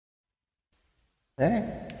Hey,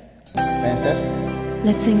 Princess.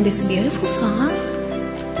 Let's sing this beautiful song.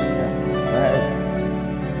 Yeah, alright.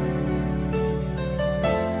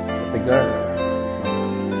 With the girl.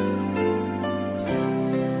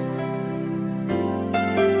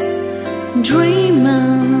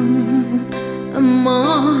 Dreaming, I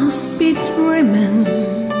must be dreaming.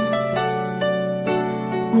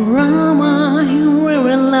 Or am I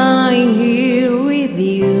really lying here with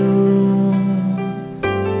you?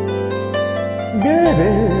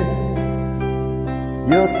 Baby,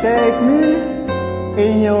 you take me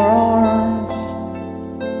in your arms,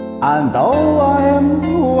 and though I am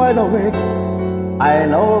wide awake, I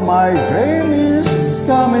know my dream is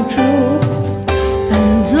coming true.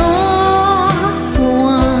 And I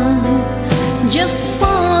want just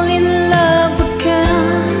fall in love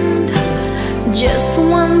again. Just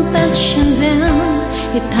one touch and then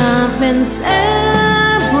it happens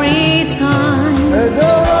every time. And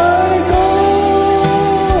I go,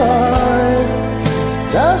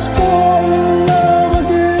 just fall in love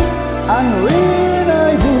again, and when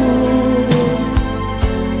I do,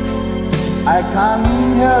 I can't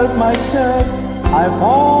help myself, I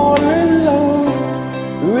fall in love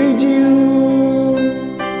with you.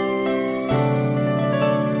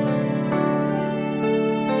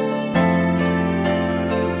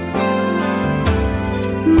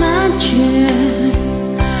 Magic,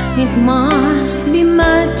 it must be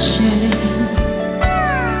magic.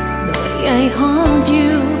 The way I hold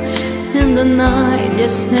you and the night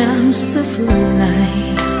just seems to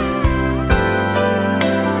fly.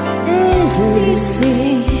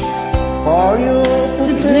 Easy For you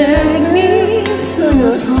to take me to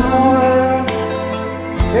the stars.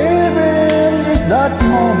 Even just that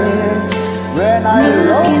moment when I Look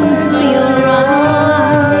look into your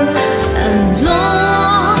eyes and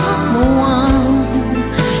don't want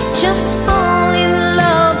just fall in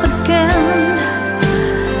love again.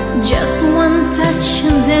 Just one touch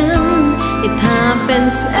and then it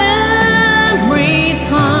happens every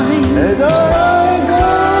time. and I go,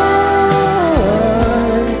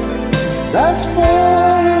 let's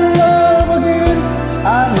fall in love again,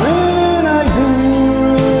 and when I do,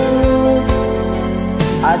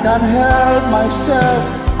 I can't help myself,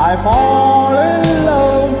 I fall in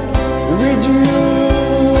love with you.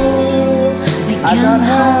 I can't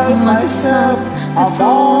help myself, I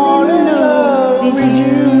fall in love with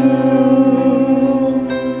you.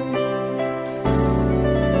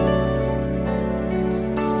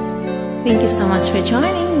 Thank you so much for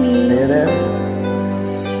joining me. See you there.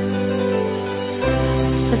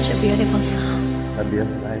 Such a beautiful song. Love you.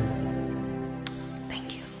 Bye.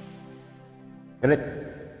 Thank you. Get it.